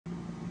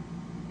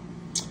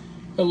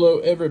Hello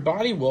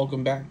everybody,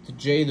 welcome back to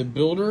Jay the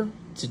Builder.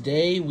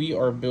 Today we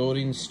are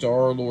building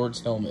StarLord's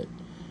helmet.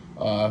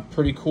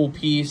 Pretty cool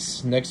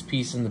piece, next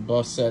piece in the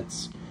buff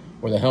sets,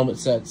 or the helmet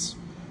sets.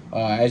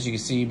 As you can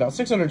see, about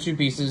 602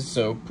 pieces,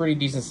 so pretty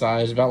decent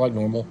size, about like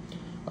normal.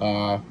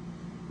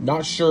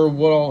 Not sure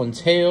what all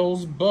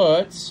entails,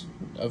 but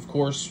of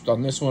course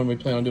on this one we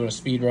plan on doing a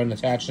speed run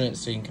attaching it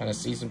so you can kind of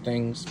see some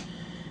things.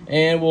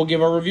 And we'll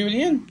give our review at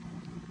the end.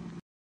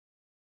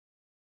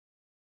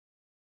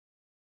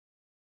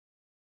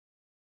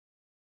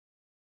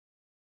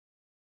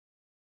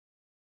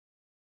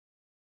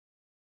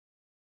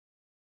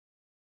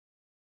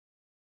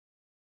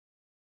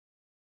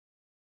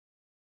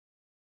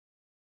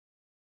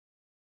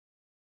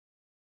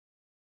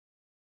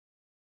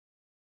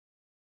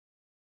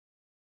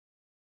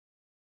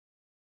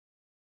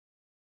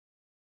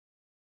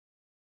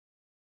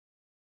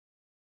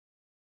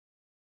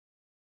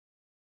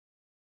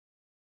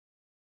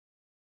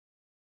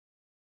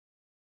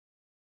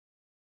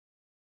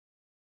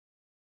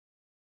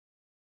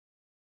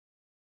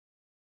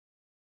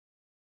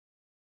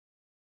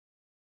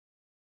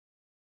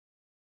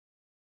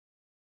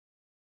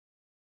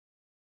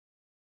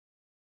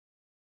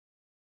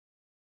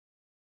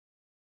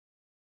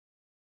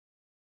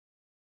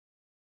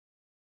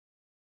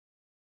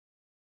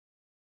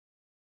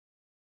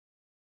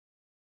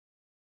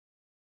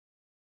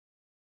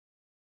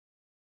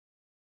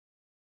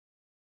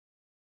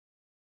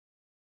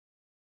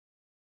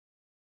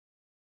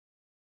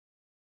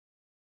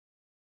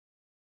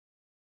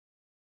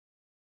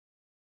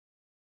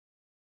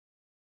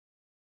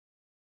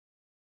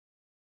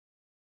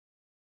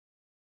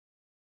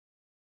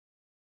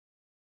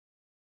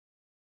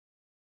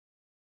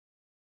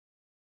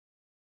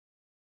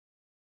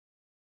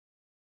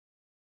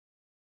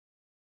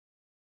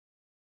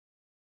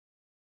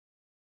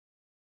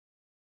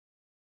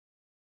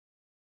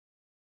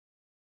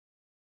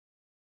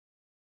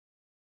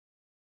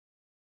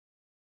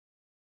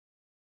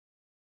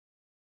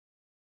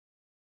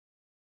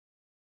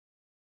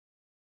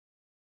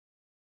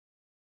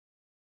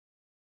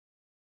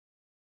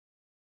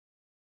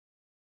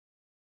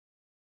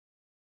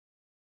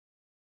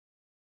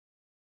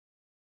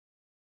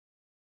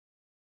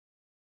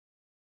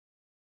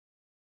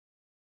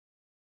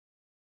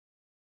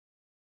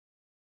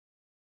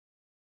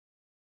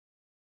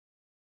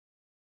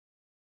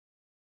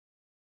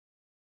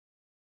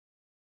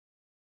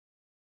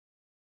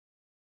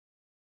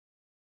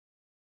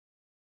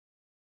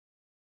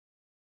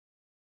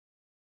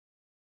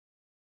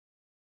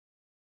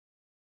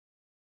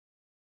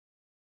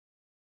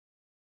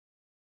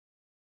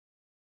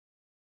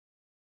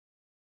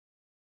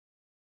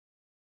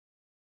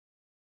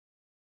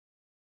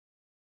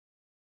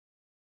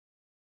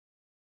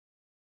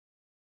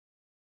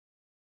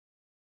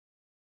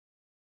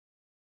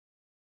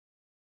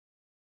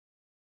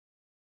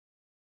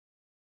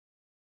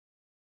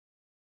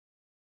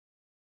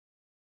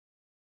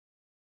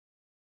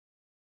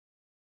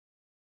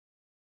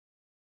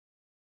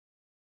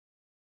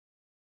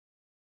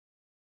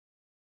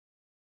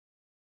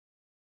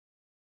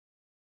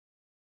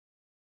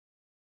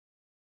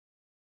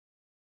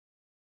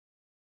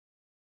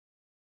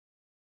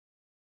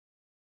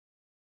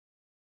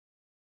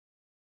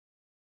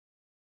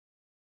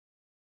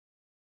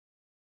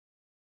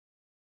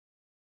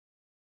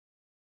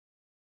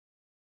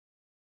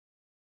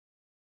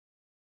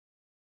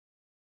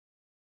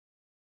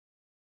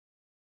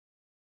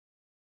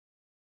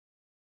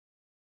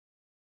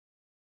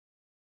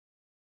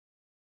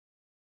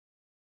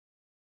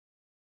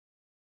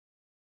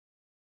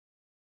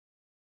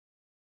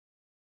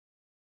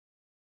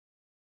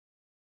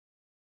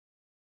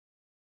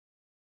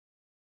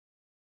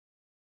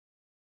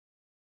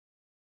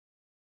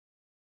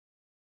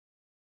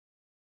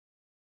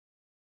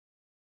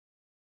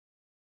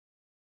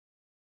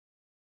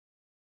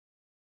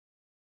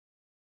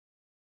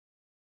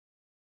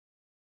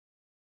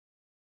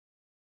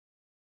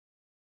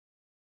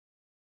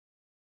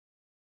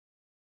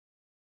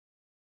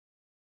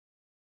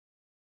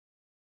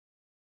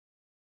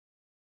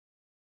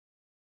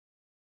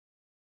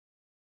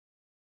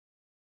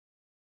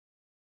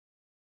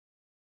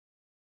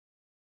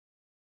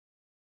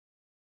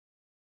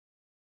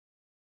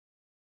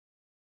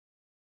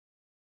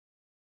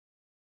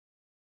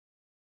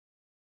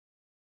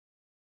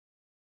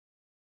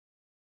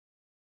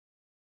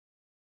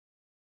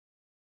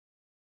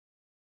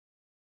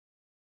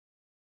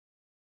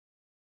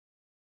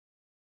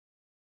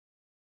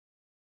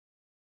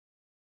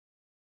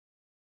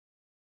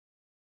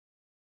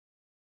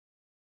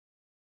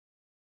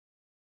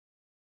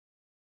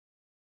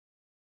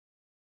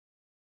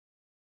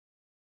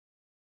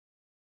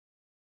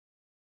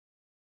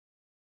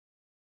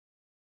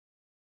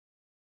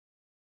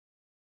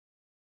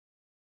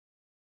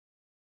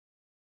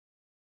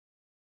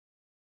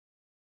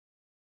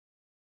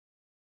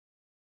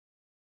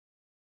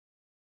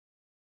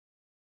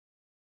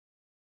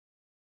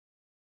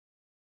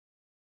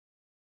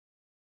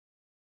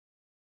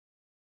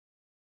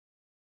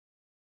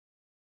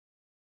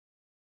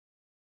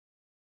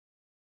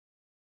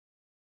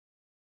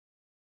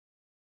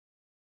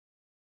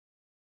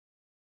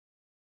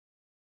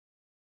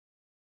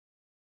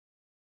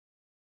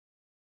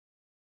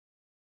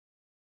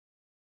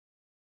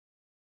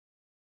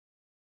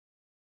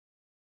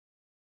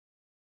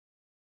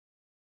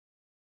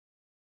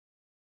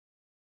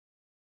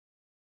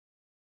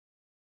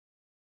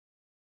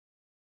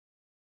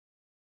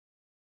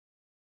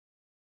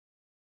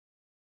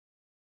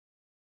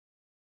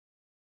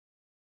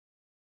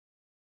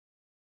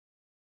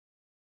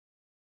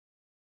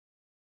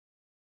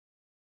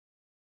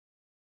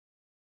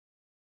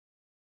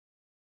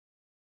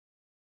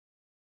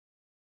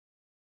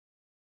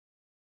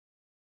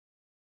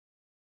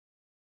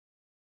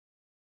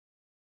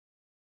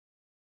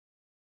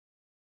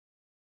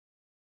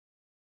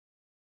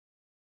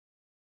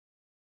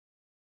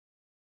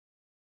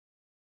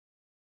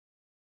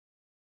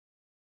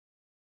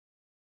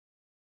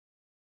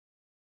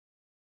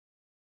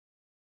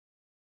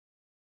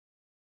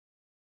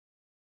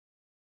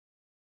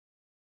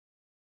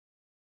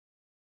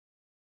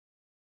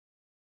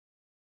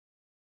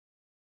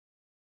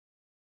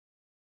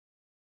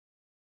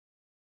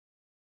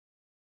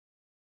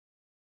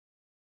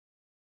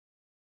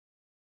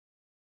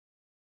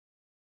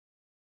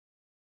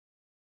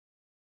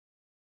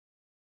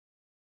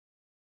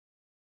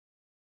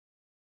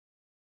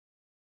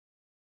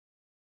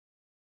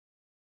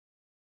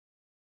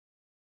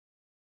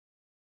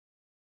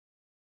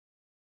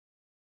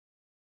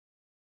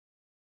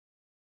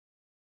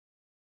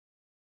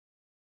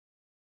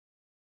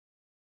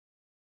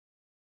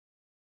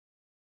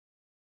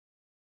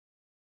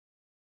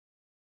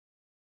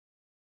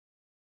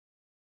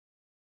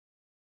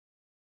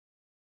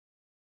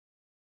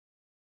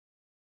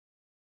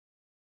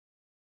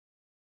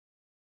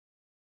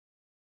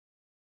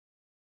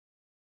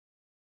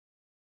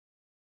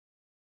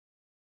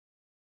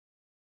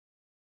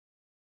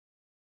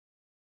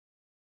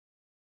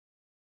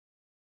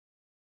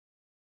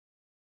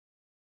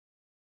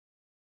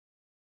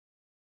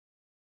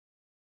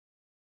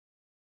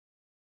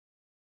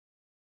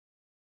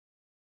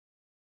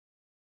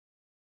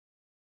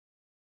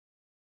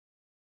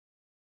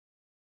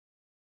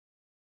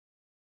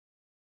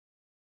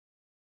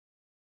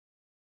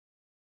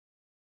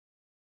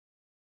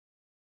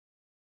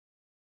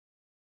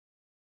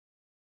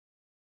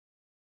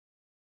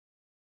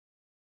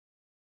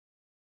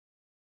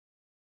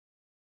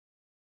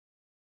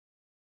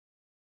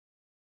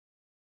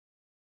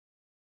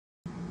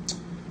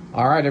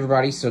 All right,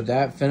 everybody, so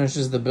that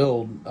finishes the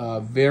build.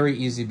 Very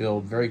easy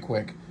build, very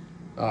quick.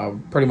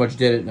 Pretty much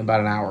did it in about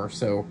an hour,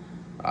 so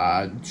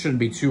it shouldn't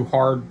be too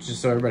hard,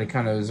 just so everybody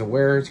kind of is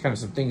aware. It's kind of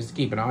some things to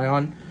keep an eye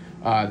on.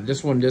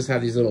 This one does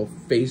have these little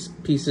face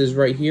pieces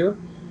right here.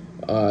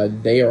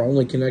 They are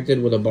only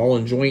connected with a ball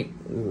and joint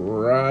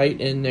right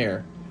in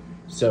there.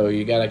 So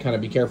you got to kind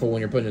of be careful when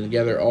you're putting it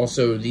together.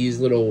 Also,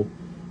 these little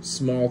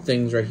small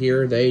things right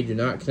here, they do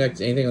not connect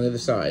to anything on the other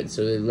side.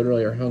 So they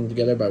literally are hung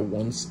together by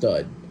one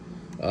stud.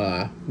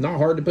 Not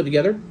hard to put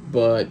together,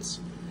 but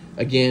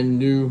again,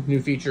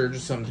 new feature,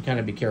 just something to kind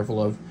of be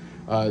careful of.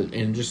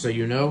 And just so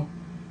you know,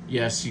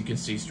 yes, you can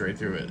see straight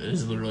through it. It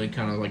is literally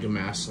kind of like a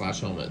mask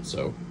 / helmet.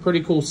 So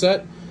pretty cool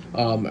set.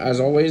 As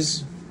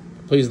always,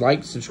 please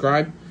like,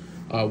 subscribe.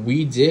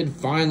 We did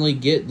finally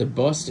get the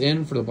bust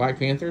in for the Black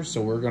Panther,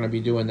 so we're going to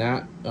be doing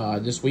that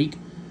this week.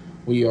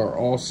 We are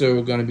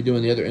also going to be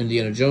doing the other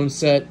Indiana Jones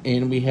set,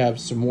 and we have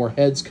some more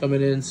heads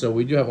coming in, so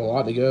we do have a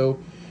lot to go.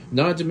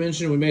 Not to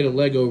mention, we made a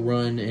Lego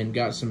run and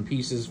got some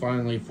pieces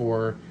finally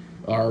for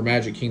our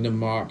Magic Kingdom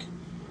mock,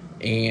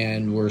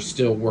 and we're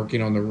still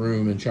working on the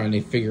room and trying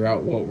to figure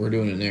out what we're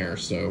doing in there.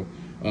 So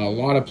a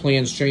lot of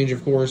plans change,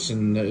 of course,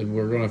 and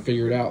we're going to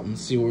figure it out and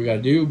see what we got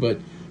to do.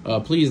 But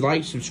please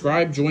like,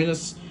 subscribe, join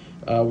us.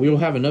 We will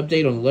have an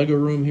update on the Lego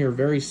room here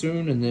very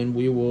soon, and then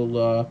we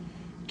will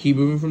keep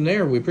moving from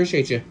there. We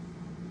appreciate you.